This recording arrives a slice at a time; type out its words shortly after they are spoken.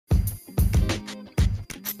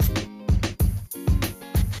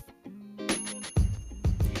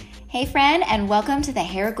Hey friend, and welcome to the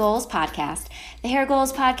Hair Goals Podcast. The Hair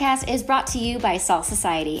Goals Podcast is brought to you by Salt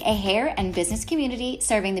Society, a hair and business community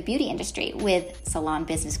serving the beauty industry with salon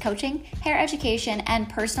business coaching, hair education, and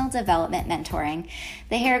personal development mentoring.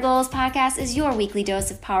 The Hair Goals Podcast is your weekly dose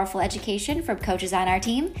of powerful education from coaches on our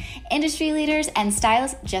team, industry leaders, and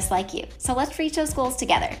stylists just like you. So let's reach those goals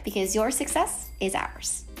together because your success is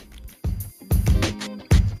ours.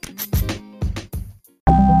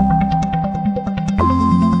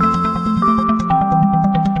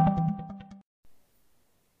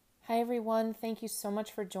 Hi everyone, thank you so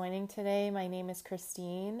much for joining today. My name is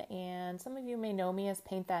Christine and some of you may know me as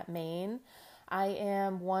Paint That Mane. I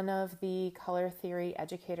am one of the color theory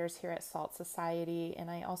educators here at Salt Society, and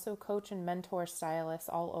I also coach and mentor stylists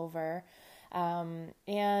all over.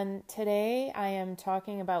 And today I am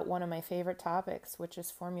talking about one of my favorite topics, which is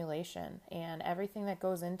formulation and everything that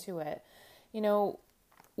goes into it. You know,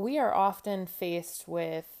 we are often faced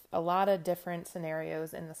with a lot of different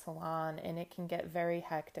scenarios in the salon, and it can get very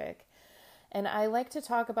hectic. And I like to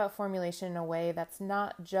talk about formulation in a way that's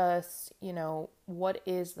not just, what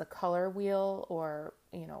is the color wheel or,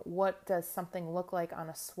 what does something look like on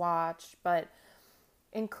a swatch, but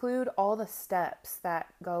include all the steps that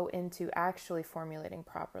go into actually formulating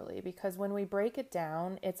properly. Because when we break it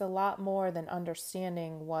down, it's a lot more than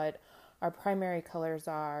understanding what our primary colors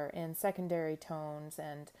are and secondary tones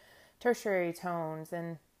and tertiary tones.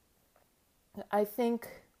 And I think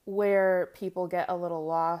where people get a little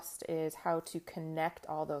lost is how to connect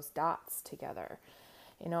all those dots together.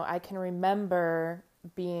 I can remember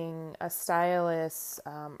being a stylist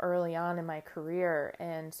early on in my career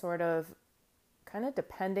and sort of kind of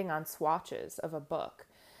depending on swatches of a book.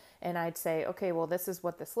 And I'd say, okay, well, this is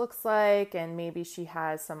what this looks like. And maybe she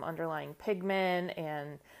has some underlying pigment.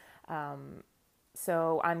 And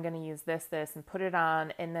so I'm going to use this, and put it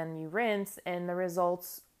on. And then you rinse and the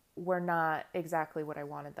results were not exactly what I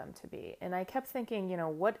wanted them to be. And I kept thinking,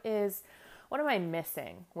 what am I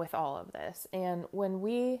missing with all of this? And when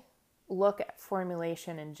we look at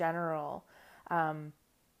formulation in general,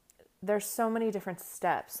 there's so many different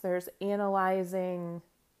steps. There's analyzing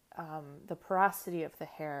the porosity of the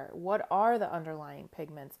hair. What are the underlying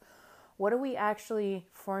pigments? What are we actually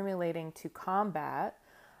formulating to combat?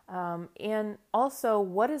 And also,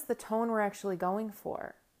 what is the tone we're actually going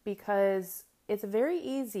for? Because it's very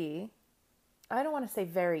easy, I don't want to say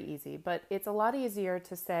very easy, but it's a lot easier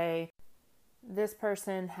to say this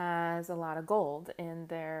person has a lot of gold in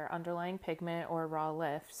their underlying pigment or raw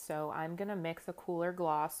lift, so I'm going to mix a cooler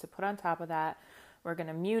gloss to put on top of that. We're going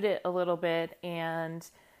to mute it a little bit and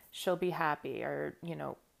she'll be happy, or,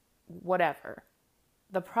 whatever.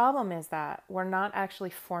 The problem is that we're not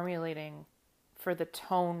actually formulating for the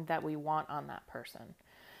tone that we want on that person.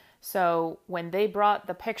 So when they brought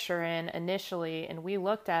the picture in initially and we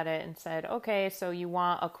looked at it and said, okay, so you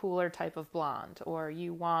want a cooler type of blonde, or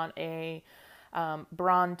you want a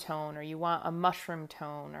blonde tone, or you want a mushroom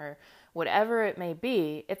tone, or whatever it may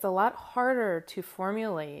be, it's a lot harder to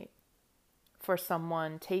formulate for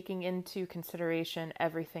someone taking into consideration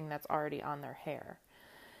everything that's already on their hair.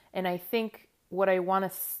 And I think what I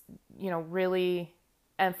want to, really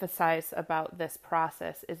emphasize about this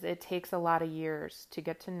process is it takes a lot of years to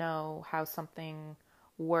get to know how something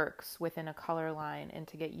works within a color line and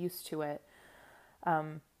to get used to it.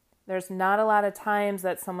 There's not a lot of times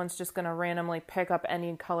that someone's just going to randomly pick up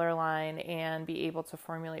any color line and be able to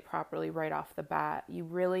formulate properly right off the bat. You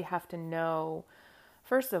really have to know,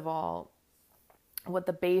 first of all, what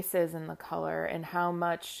the base is in the color and how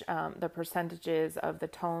much the percentages of the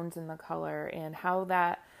tones in the color and how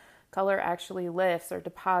that color actually lifts or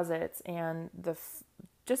deposits, and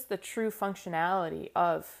just the true functionality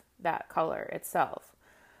of that color itself.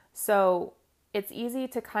 So it's easy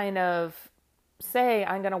to kind of say,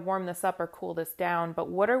 I'm going to warm this up or cool this down, but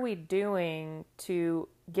what are we doing to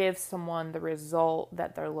give someone the result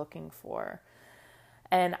that they're looking for?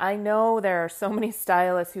 And I know there are so many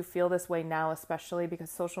stylists who feel this way now, especially because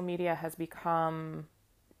social media has become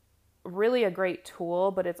really a great tool,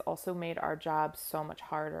 but it's also made our job so much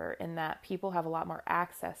harder in that people have a lot more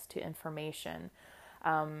access to information.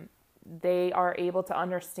 They are able to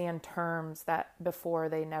understand terms that before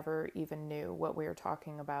they never even knew what we were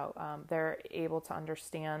talking about. They're able to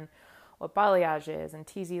understand what balayage is and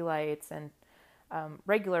TZ lights and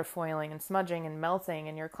regular foiling and smudging and melting.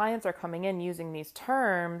 And your clients are coming in using these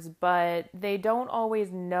terms, but they don't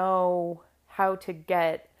always know how to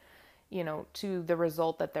get to the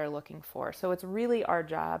result that they're looking for. So it's really our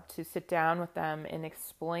job to sit down with them and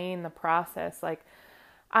explain the process. Like,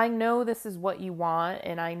 I know this is what you want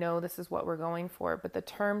and I know this is what we're going for, but the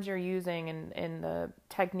terms you're using and the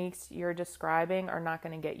techniques you're describing are not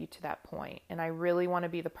going to get you to that point. And I really want to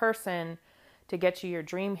be the person to get you your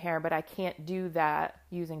dream hair, but I can't do that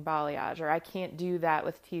using balayage, or I can't do that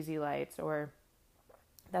with TZ lights, or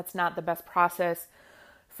that's not the best process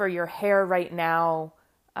for your hair right now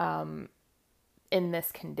in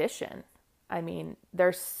this condition. I mean,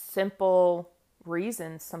 there's simple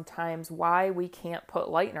reasons sometimes why we can't put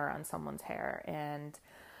lightener on someone's hair. And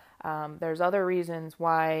there's other reasons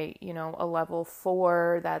why, a level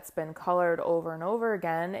 4 that's been colored over and over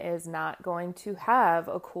again is not going to have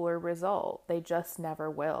a cooler result. They just never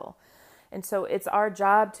will. And so it's our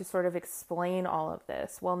job to sort of explain all of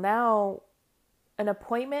this. Well, now an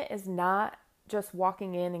appointment is not just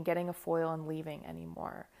walking in and getting a foil and leaving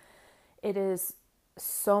anymore. It is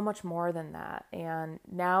so much more than that. And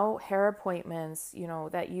now hair appointments,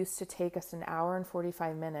 that used to take us an hour and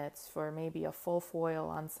 45 minutes for maybe a full foil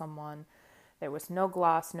on someone. There was no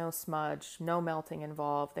gloss, no smudge, no melting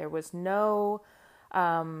involved. There was no,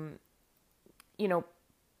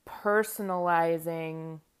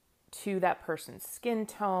 personalizing to that person's skin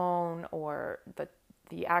tone or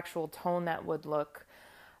the actual tone that would look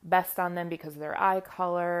best on them because of their eye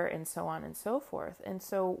color and so on and so forth. And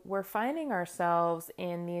so we're finding ourselves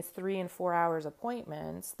in these 3 and 4 hours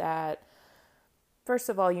appointments that, first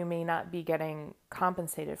of all, you may not be getting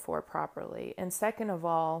compensated for properly. And second of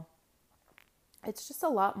all, it's just a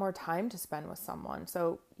lot more time to spend with someone.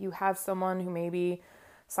 So you have someone who maybe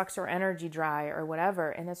sucks your energy dry or whatever,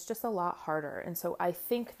 and it's just a lot harder. And so I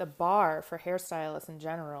think the bar for hairstylists in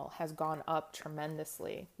general has gone up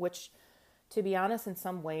tremendously, which, to be honest, in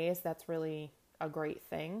some ways, that's really a great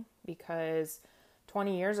thing, because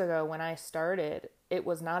 20 years ago when I started, it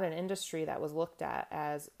was not an industry that was looked at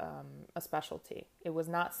as a specialty. It was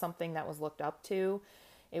not something that was looked up to.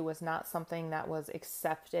 It was not something that was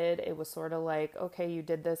accepted. It was sort of like, okay, you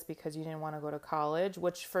did this because you didn't want to go to college,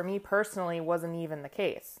 which for me personally wasn't even the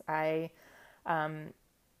case. I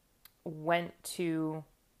went to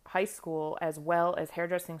high school as well as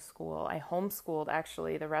hairdressing school. I homeschooled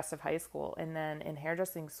actually the rest of high school. And then in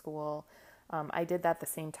hairdressing school, I did that the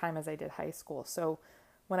same time as I did high school. So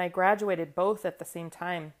when I graduated both at the same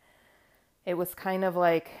time, it was kind of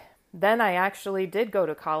like, then I actually did go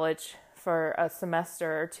to college for a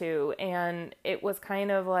semester or two. And it was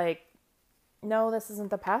kind of like, no, this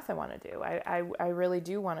isn't the path I want to do. I really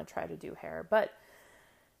do want to try to do hair. But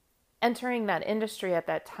entering that industry at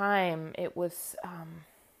that time, it was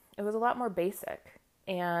a lot more basic.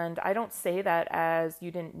 And I don't say that as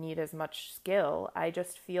you didn't need as much skill. I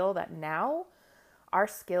just feel that now our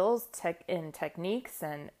skills in techniques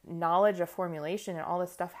and knowledge of formulation and all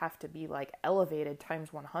this stuff have to be like elevated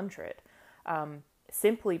times 100.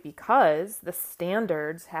 Simply because the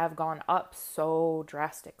standards have gone up so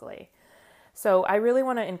drastically. So I really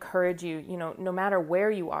want to encourage you, no matter where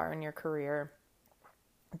you are in your career,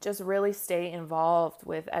 just really stay involved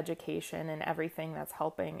with education and everything that's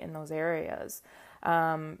helping in those areas,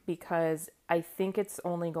 because I think it's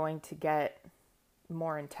only going to get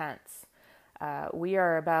more intense. We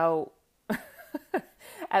are about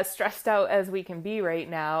as stressed out as we can be right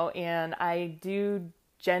now, and I do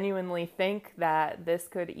genuinely think that this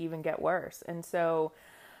could even get worse. And so,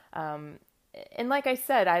 and like I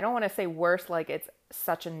said, I don't want to say worse like it's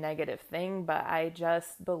such a negative thing, but I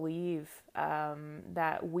just believe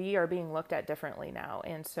that we are being looked at differently now.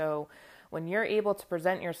 And so when you're able to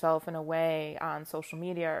present yourself in a way on social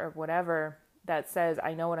media or whatever that says,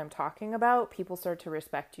 I know what I'm talking about, people start to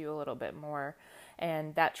respect you a little bit more.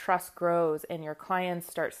 And that trust grows, and your clients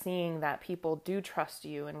start seeing that people do trust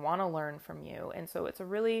you and want to learn from you. And so it's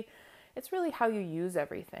really how you use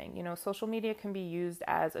everything. Social media can be used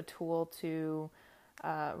as a tool to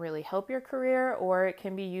really help your career, or it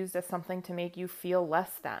can be used as something to make you feel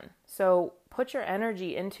less than. So put your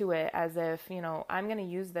energy into it as if, I'm going to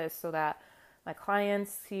use this so that my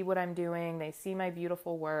clients see what I'm doing. They see my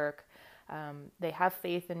beautiful work. They have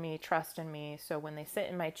faith in me, trust in me. So when they sit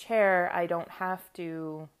in my chair, I don't have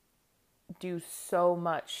to do so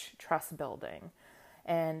much trust building.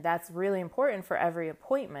 And that's really important for every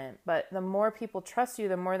appointment. But the more people trust you,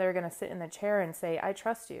 the more they're going to sit in the chair and say, I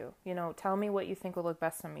trust you. Tell me what you think will look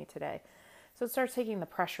best on me today. So it starts taking the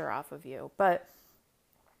pressure off of you. But,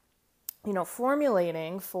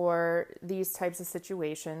 formulating for these types of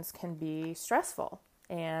situations can be stressful.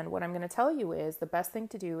 And what I'm going to tell you is the best thing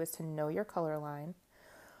to do is to know your color line,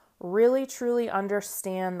 really truly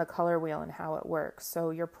understand the color wheel and how it works. So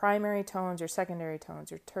your primary tones, your secondary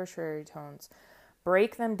tones, your tertiary tones,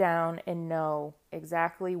 break them down and know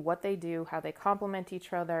exactly what they do, how they complement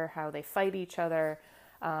each other, how they fight each other,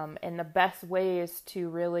 And the best way is to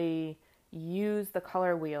really use the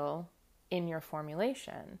color wheel in your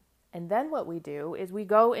formulation. And then what we do is we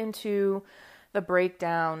go into the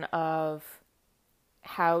breakdown of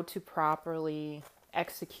how to properly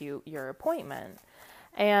execute your appointment.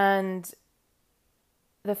 And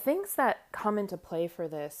the things that come into play for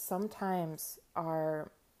this sometimes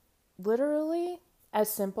are literally as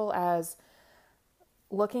simple as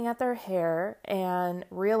looking at their hair and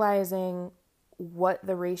realizing what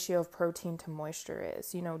the ratio of protein to moisture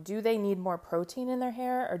is. You know, do they need more protein in their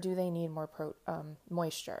hair or do they need more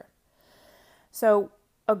moisture? So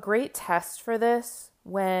a great test for this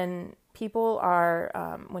when people are,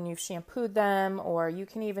 when you've shampooed them, or you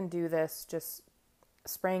can even do this just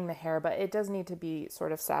spraying the hair, but it does need to be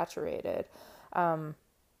sort of saturated.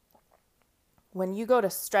 When you go to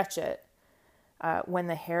stretch it, when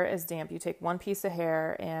the hair is damp, you take one piece of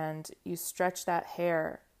hair and you stretch that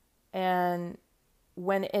hair, and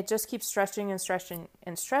when it just keeps stretching and stretching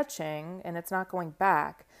and stretching and it's not going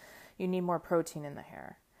back, you need more protein in the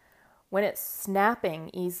hair. When it's snapping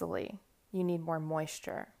easily, you need more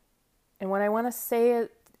moisture. And what I want to say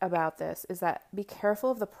about this is that be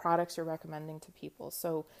careful of the products you're recommending to people.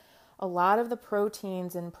 So a lot of the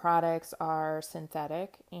proteins in products are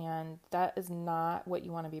synthetic, and that is not what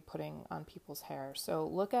you want to be putting on people's hair. So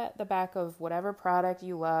look at the back of whatever product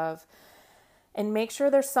you love and make sure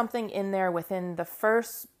there's something in there within the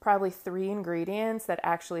first probably 3 ingredients that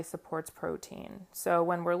actually supports protein. So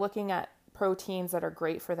when we're looking at proteins that are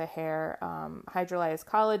great for the hair, hydrolyzed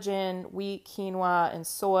collagen, wheat, quinoa, and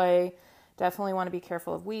soy. Definitely want to be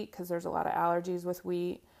careful of wheat because there's a lot of allergies with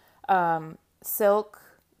wheat. Silk,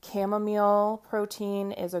 chamomile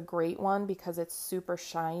protein is a great one because it's super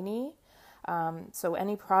shiny. So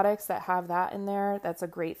any products that have that in there, that's a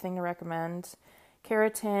great thing to recommend.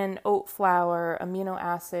 Keratin, oat flour, amino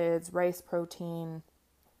acids, rice protein.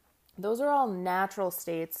 Those are all natural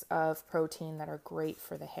states of protein that are great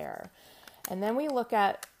for the hair. And then we look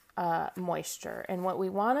at moisture. And what we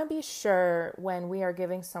want to be sure when we are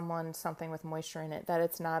giving someone something with moisture in it, that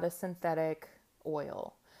it's not a synthetic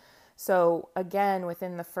oil. So again,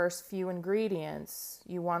 within the first few ingredients,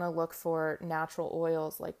 you want to look for natural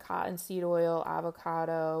oils like cottonseed oil,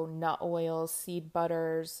 avocado, nut oils, seed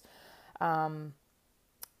butters.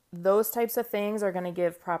 Those types of things are going to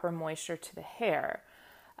give proper moisture to the hair.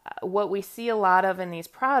 What we see a lot of in these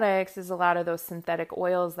products is a lot of those synthetic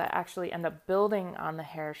oils that actually end up building on the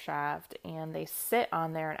hair shaft, and they sit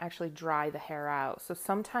on there and actually dry the hair out. So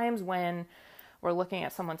sometimes when we're looking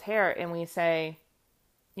at someone's hair and we say,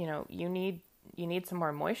 you know, you need some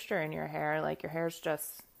more moisture in your hair, like your hair's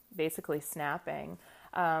just basically snapping,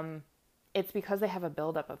 it's because they have a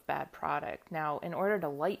buildup of bad product. Now, in order to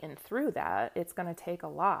lighten through that, it's going to take a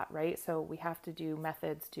lot, right? So we have to do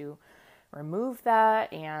methods to remove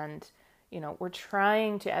that. And, you know, we're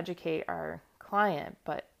trying to educate our client,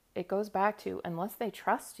 but it goes back to, unless they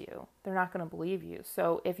trust you, they're not going to believe you.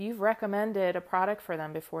 So if you've recommended a product for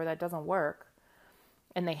them before that doesn't work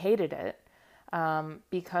and they hated it,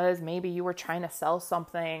 because maybe you were trying to sell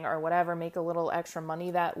something or whatever, make a little extra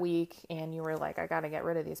money that week, and you were like, I got to get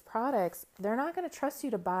rid of these products, they're not going to trust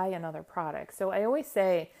you to buy another product. So I always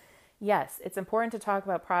say, yes, it's important to talk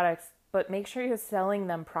about products, but make sure you're selling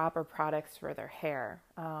them proper products for their hair.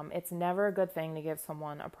 It's never a good thing to give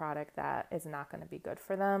someone a product that is not going to be good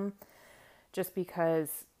for them, just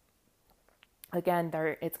because, again,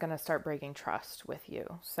 it's going to start breaking trust with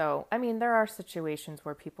you. So, I mean, there are situations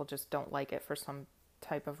where people just don't like it for some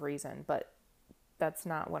type of reason, but that's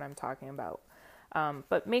not what I'm talking about.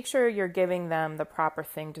 But make sure you're giving them the proper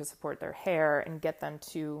thing to support their hair and get them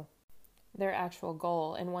to their actual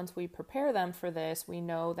goal. And once we prepare them for this, we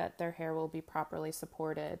know that their hair will be properly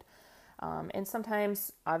supported. And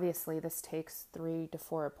sometimes, obviously, this takes 3 to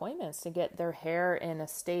 4 appointments to get their hair in a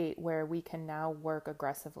state where we can now work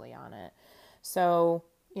aggressively on it. So,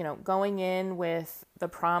 you know, going in with the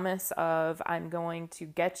promise of I'm going to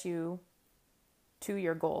get you to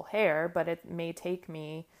your goal hair, but it may take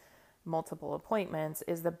me multiple appointments,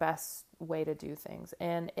 is the best way to do things.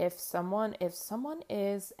 And if someone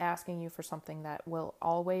is asking you for something that will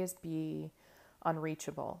always be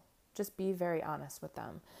unreachable, just be very honest with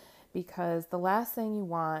them, because the last thing you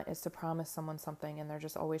want is to promise someone something and they're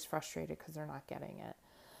just always frustrated because they're not getting it.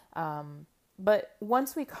 But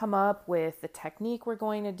once we come up with the technique we're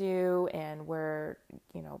going to do and we're,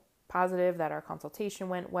 you know, positive that our consultation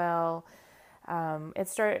went well,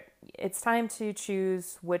 it's time to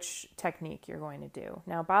choose which technique you're going to do.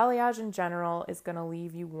 Now, balayage in general is going to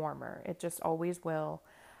leave you warmer. It just always will.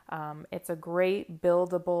 It's a great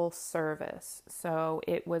buildable service. So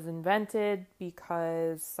it was invented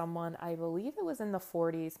because someone, I believe it was in the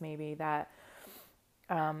 40s maybe, that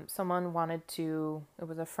someone wanted to, it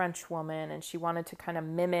was a French woman, and she wanted to kind of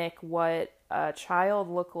mimic what a child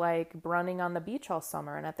looked like running on the beach all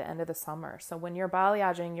summer and at the end of the summer. So when you're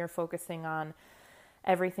balayaging, you're focusing on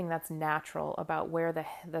everything that's natural about where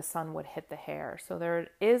the sun would hit the hair. So there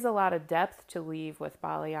is a lot of depth to leave with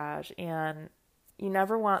balayage, and you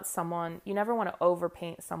never want to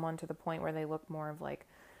overpaint someone to the point where they look more of like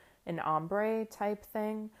an ombre type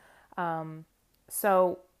thing.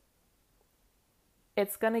 So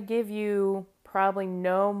it's going to give you probably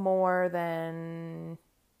no more than,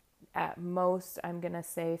 at most, I'm going to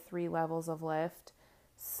say 3 levels of lift,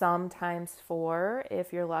 sometimes 4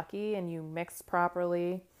 if you're lucky and you mix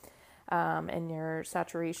properly, and your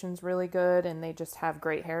saturation's really good and they just have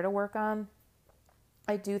great hair to work on.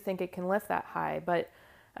 I do think it can lift that high, but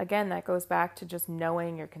again, that goes back to just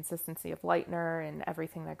knowing your consistency of lightener and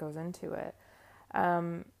everything that goes into it.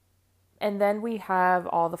 And then we have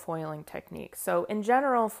all the foiling techniques. So in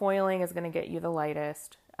general, foiling is going to get you the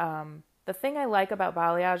lightest. The thing I like about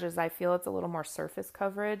balayage is I feel it's a little more surface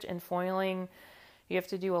coverage. In foiling, you have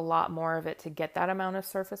to do a lot more of it to get that amount of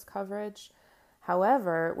surface coverage.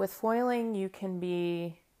 However, with foiling, you can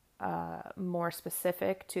be more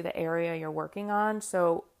specific to the area you're working on.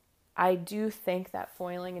 So I do think that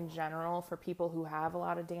foiling in general for people who have a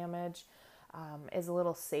lot of damage is a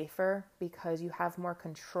little safer because you have more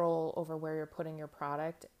control over where you're putting your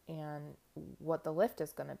product and what the lift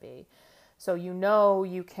is going to be. So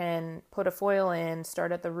you can put a foil in,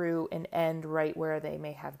 start at the root, and end right where they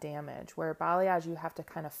may have damage. Where balayage, you have to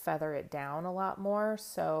kind of feather it down a lot more.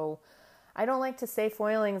 So I don't like to say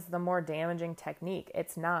foiling is the more damaging technique.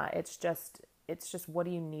 It's not. It's just what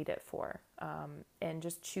do you need it for? And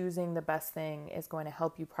just choosing the best thing is going to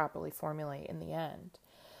help you properly formulate in the end.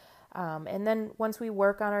 And then once we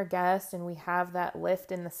work on our guest and we have that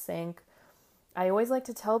lift in the sink, I always like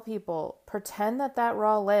to tell people, pretend that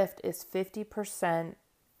raw lift is 50%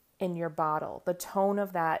 in your bottle. The tone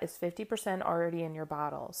of that is 50% already in your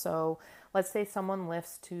bottle. So let's say someone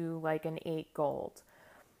lifts to like an 8 gold.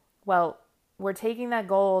 Well, we're taking that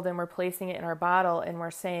gold and we're placing it in our bottle and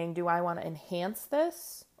we're saying, do I want to enhance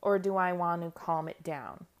this or do I want to calm it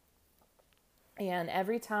down? And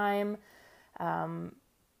every time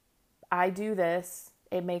I do this,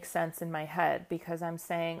 it makes sense in my head because I'm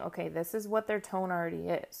saying, okay, this is what their tone already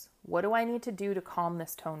is. What do I need to do to calm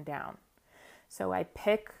this tone down? So I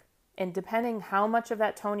pick, and depending how much of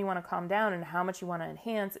that tone you want to calm down and how much you want to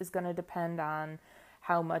enhance is going to depend on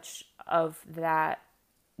how much of that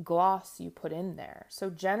gloss you put in there. So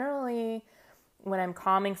generally, when I'm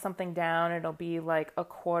calming something down, it'll be like a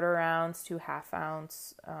quarter to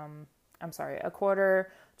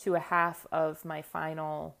a half of my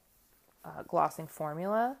final glossing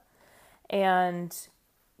formula. And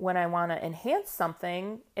when I want to enhance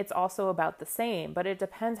something, it's also about the same, but it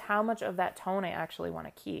depends how much of that tone I actually want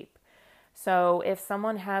to keep. So if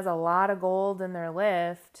someone has a lot of gold in their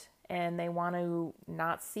lift and they want to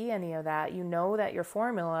not see any of that, you know that your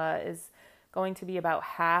formula is going to be about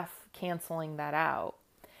half canceling that out.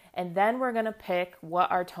 And then we're going to pick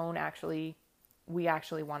what our tone we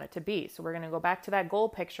actually want it to be. So we're going to go back to that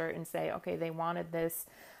gold picture and say, okay, they wanted this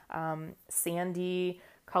sandy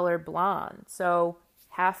colored blonde. So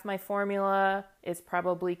half my formula is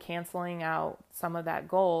probably canceling out some of that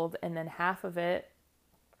gold, and then half of it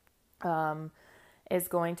is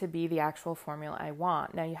going to be the actual formula I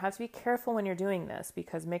want. Now you have to be careful when you're doing this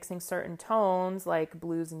because mixing certain tones like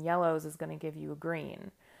blues and yellows is going to give you a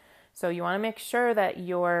green. So you want to make sure that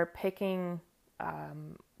you're picking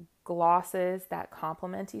glosses that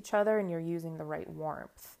complement each other and you're using the right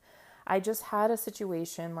warmth. I just had a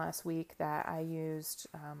situation last week that I used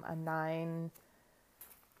a 9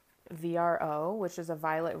 VRO, which is a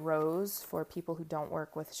violet rose for people who don't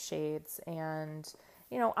work with shades. And,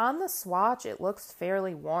 on the swatch, it looks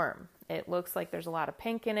fairly warm. It looks like there's a lot of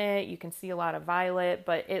pink in it. You can see a lot of violet,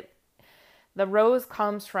 but the rose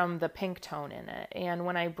comes from the pink tone in it. And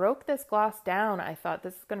when I broke this gloss down, I thought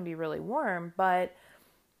this is going to be really warm, but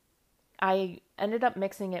I ended up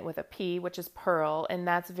mixing it with a P, which is pearl, and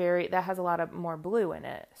that has a lot of more blue in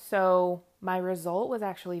it. So my result was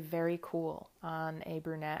actually very cool on a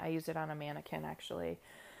brunette. I used it on a mannequin actually.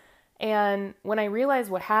 And when I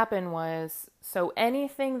realized what happened was, so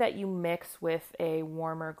anything that you mix with a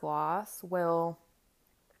warmer gloss will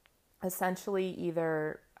essentially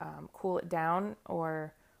either cool it down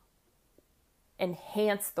or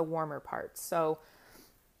enhance the warmer parts. So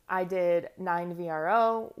I did 9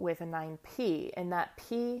 VRO with a 9P, and that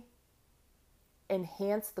P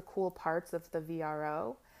enhance the cool parts of the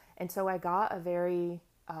VRO. And so I got a very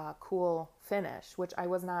cool finish, which I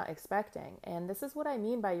was not expecting. And this is what I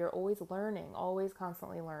mean by you're always learning, always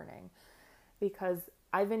constantly learning. Because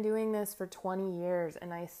I've been doing this for 20 years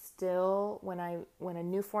and I still, when a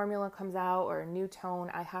new formula comes out or a new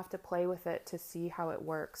tone, I have to play with it to see how it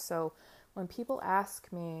works. So when people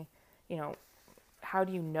ask me, how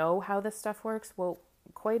do you know how this stuff works? Well,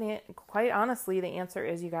 quite honestly, the answer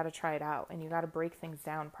is you got to try it out and you got to break things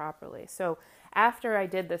down properly. So after I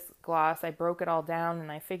did this gloss, I broke it all down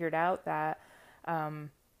and I figured out that,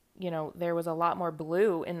 there was a lot more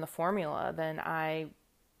blue in the formula than I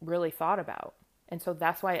really thought about. And so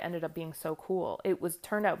that's why it ended up being so cool. It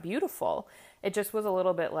turned out beautiful. It just was a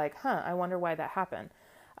little bit like, I wonder why that happened.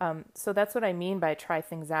 So that's what I mean by try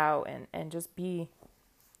things out and just be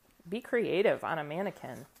creative on a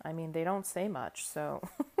mannequin. I mean, they don't say much, so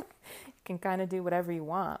you can kind of do whatever you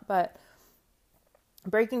want. But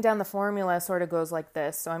breaking down the formula sort of goes like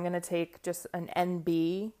this. So I'm going to take just an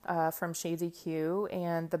NB from Shades EQ,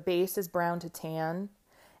 and the base is brown to tan.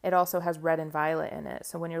 It also has red and violet in it.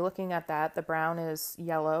 So when you're looking at that, the brown is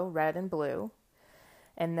yellow, red, and blue.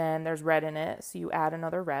 And then there's red in it, so you add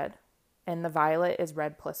another red. And the violet is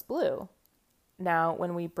red plus blue. Now,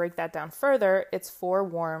 when we break that down further, it's 4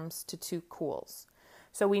 warms to 2 cools.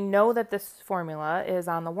 So we know that this formula is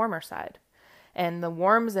on the warmer side. And the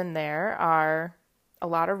warms in there are a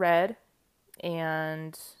lot of red,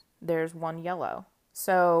 and there's 1 yellow.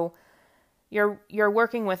 So you're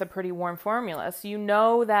working with a pretty warm formula. So you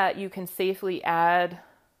know that you can safely add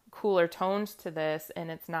cooler tones to this,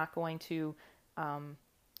 and it's not going to,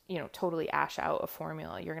 totally ash out a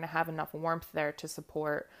formula. You're going to have enough warmth there to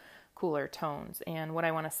support cooler tones. And what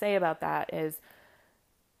I want to say about that is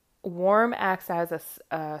warm acts as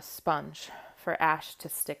a sponge for ash to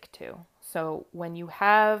stick to. So when you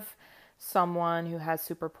have someone who has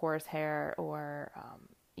super porous hair, or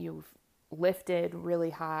you've lifted really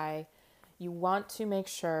high, you want to make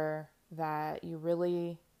sure that you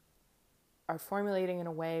really are formulating in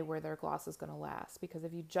a way where their gloss is going to last. Because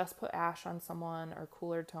if you just put ash on someone or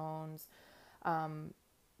cooler tones,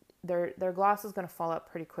 their gloss is going to fall out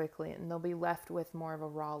pretty quickly, and they'll be left with more of a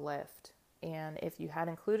raw lift. And if you had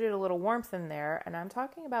included a little warmth in there, and I'm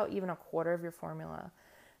talking about even a quarter of your formula,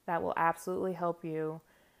 that will absolutely help you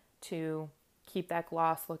to keep that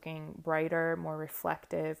gloss looking brighter, more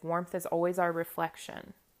reflective. Warmth is always our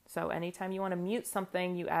reflection. So anytime you want to mute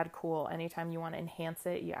something, you add cool. Anytime you want to enhance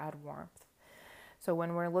it, you add warmth. So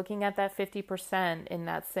when we're looking at that 50% in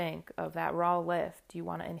that sink of that raw lift, do you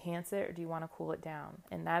want to enhance it or do you want to cool it down?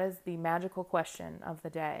 And that is the magical question of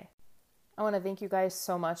the day. I want to thank you guys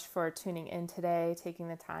so much for tuning in today, taking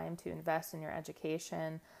the time to invest in your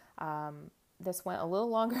education. This went a little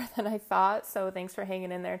longer than I thought, so thanks for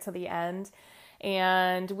hanging in there till the end.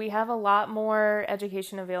 And we have a lot more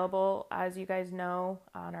education available, as you guys know,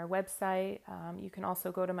 on our website. You can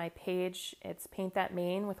also go to my page. It's Paint That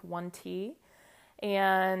Mane with 1 T.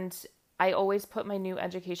 And I always put my new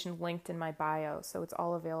education linked in my bio, so it's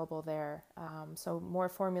all available there. So more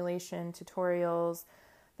formulation, tutorials.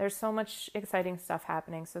 There's so much exciting stuff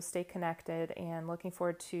happening, so stay connected, and looking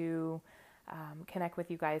forward to connect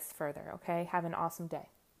with you guys further, okay? Have an awesome day.